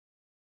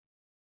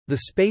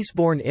The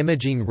Spaceborne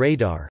Imaging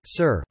Radar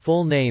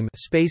full name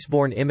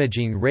Spaceborne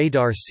Imaging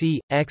Radar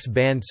C,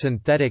 X-band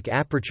Synthetic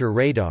Aperture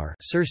Radar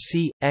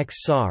C,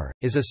 X-SAR,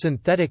 is a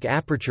synthetic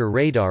aperture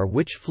radar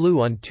which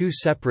flew on two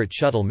separate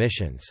shuttle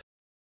missions.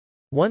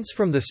 Once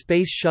from the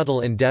Space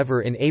Shuttle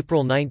Endeavour in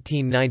April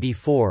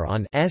 1994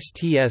 on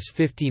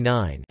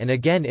STS-59 and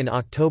again in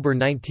October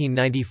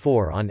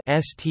 1994 on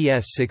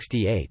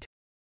STS-68.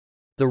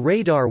 The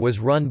radar was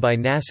run by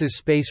NASA's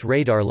Space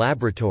Radar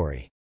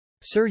Laboratory.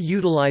 SIR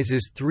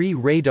utilizes three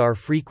radar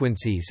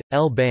frequencies: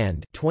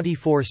 L-band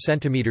 24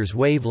 cm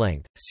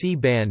wavelength,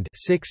 C-band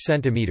 6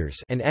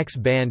 cm and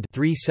X-band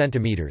 3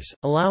 cm,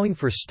 allowing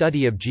for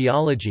study of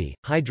geology,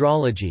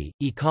 hydrology,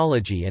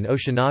 ecology and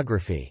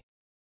oceanography.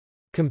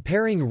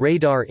 Comparing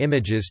radar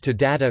images to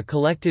data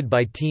collected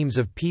by teams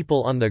of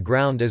people on the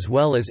ground as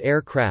well as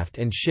aircraft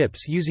and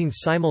ships using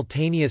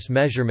simultaneous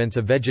measurements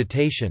of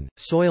vegetation,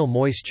 soil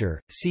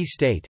moisture, sea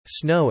state,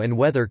 snow and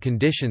weather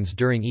conditions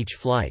during each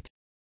flight.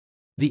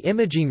 The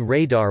imaging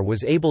radar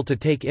was able to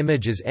take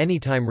images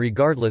anytime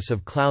regardless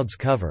of clouds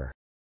cover.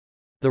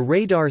 The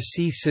Radar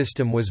C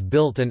system was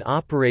built and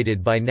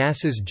operated by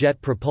NASA's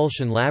Jet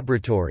Propulsion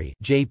Laboratory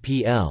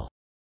 (JPL).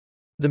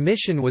 The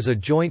mission was a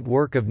joint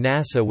work of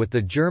NASA with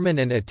the German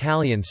and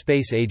Italian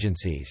space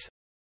agencies.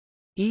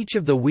 Each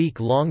of the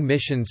week-long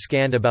missions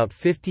scanned about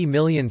 50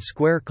 million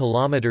square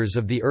kilometers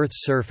of the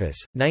Earth's surface,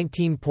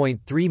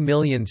 19.3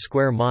 million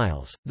square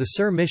miles. The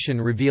SIR mission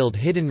revealed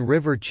hidden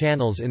river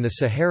channels in the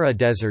Sahara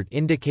Desert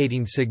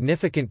indicating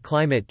significant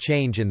climate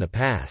change in the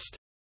past.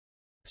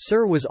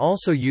 SIR was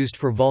also used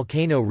for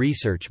volcano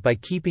research by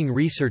keeping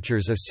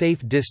researchers a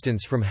safe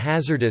distance from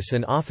hazardous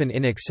and often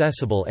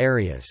inaccessible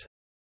areas.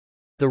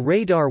 The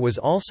radar was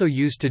also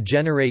used to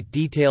generate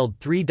detailed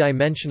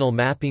three-dimensional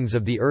mappings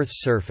of the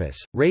Earth's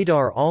surface.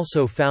 Radar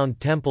also found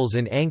temples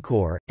in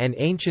Angkor, and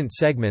ancient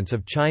segments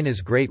of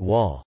China's Great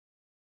Wall.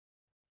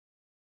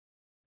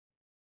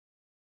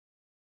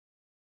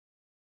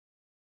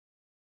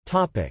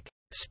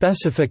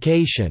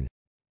 Specification.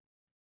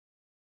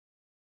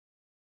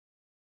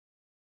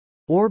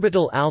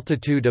 Orbital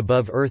altitude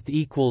above Earth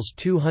equals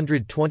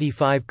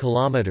 225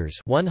 kilometers,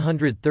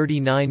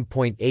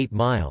 139.8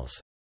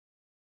 miles.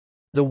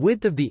 The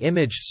width of the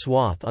imaged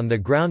swath on the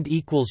ground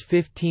equals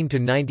 15 to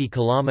 90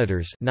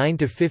 kilometers, 9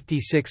 to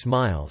 56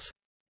 miles.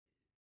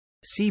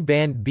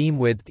 C-band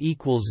beamwidth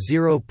equals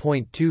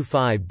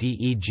 0.25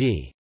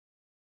 DEG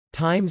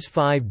times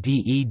 5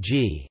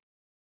 DEG.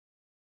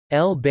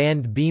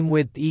 L-band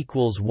beamwidth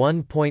equals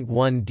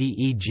 1.1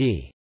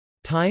 DEG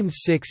times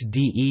 6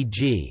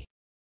 DEG.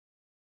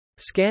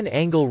 Scan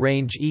angle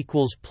range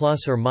equals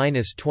plus or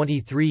minus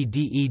 23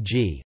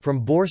 DEG, from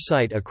bore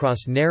site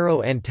across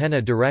narrow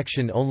antenna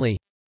direction only.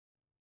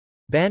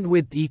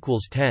 Bandwidth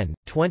equals 10,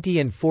 20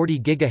 and 40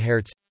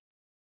 GHz.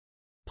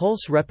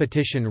 Pulse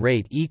repetition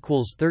rate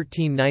equals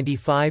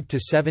 1395 to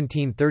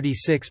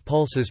 1736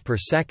 pulses per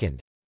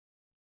second.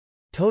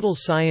 Total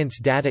science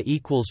data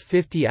equals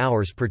 50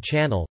 hours per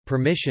channel, per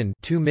mission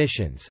 2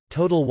 missions,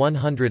 total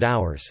 100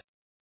 hours.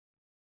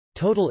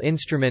 Total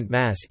instrument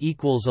mass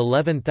equals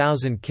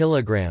 11,000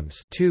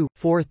 kilograms,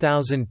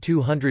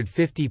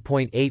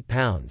 4,250.8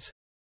 pounds.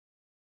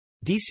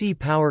 DC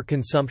power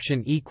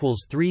consumption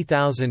equals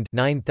 3,000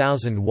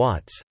 9,000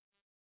 watts.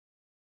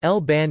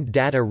 L-band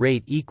data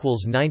rate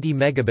equals 90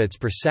 megabits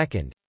per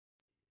second.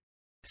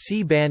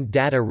 C-band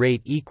data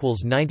rate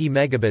equals 90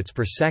 megabits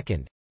per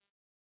second.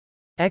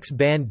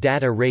 X-band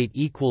data rate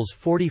equals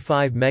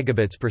 45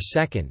 megabits per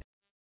second.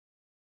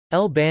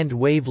 L-band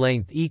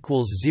wavelength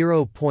equals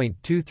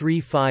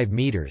 0.235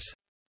 meters.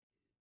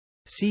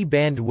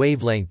 C-band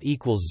wavelength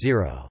equals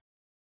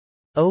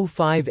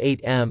 0.058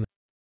 m.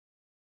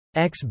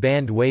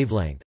 X-band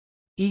wavelength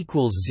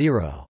equals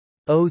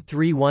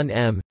 0.031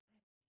 m.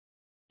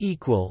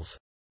 equals.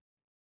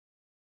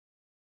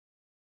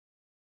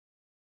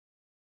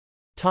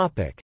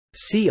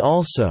 See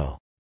also.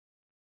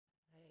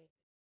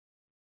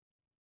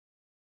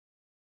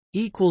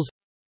 Equals.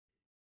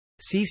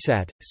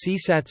 CSAT,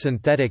 CSAT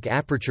Synthetic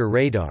Aperture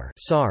Radar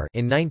 (SAR)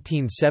 in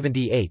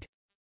 1978.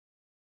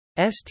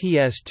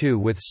 STS-2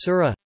 with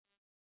SIR.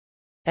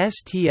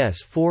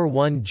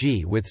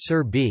 STS-41G with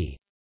SIR-B.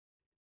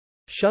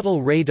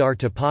 Shuttle Radar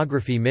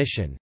Topography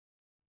Mission.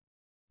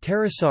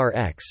 TerraSAR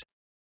X.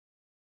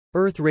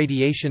 Earth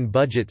Radiation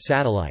Budget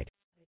Satellite.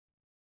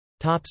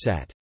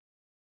 TopSat.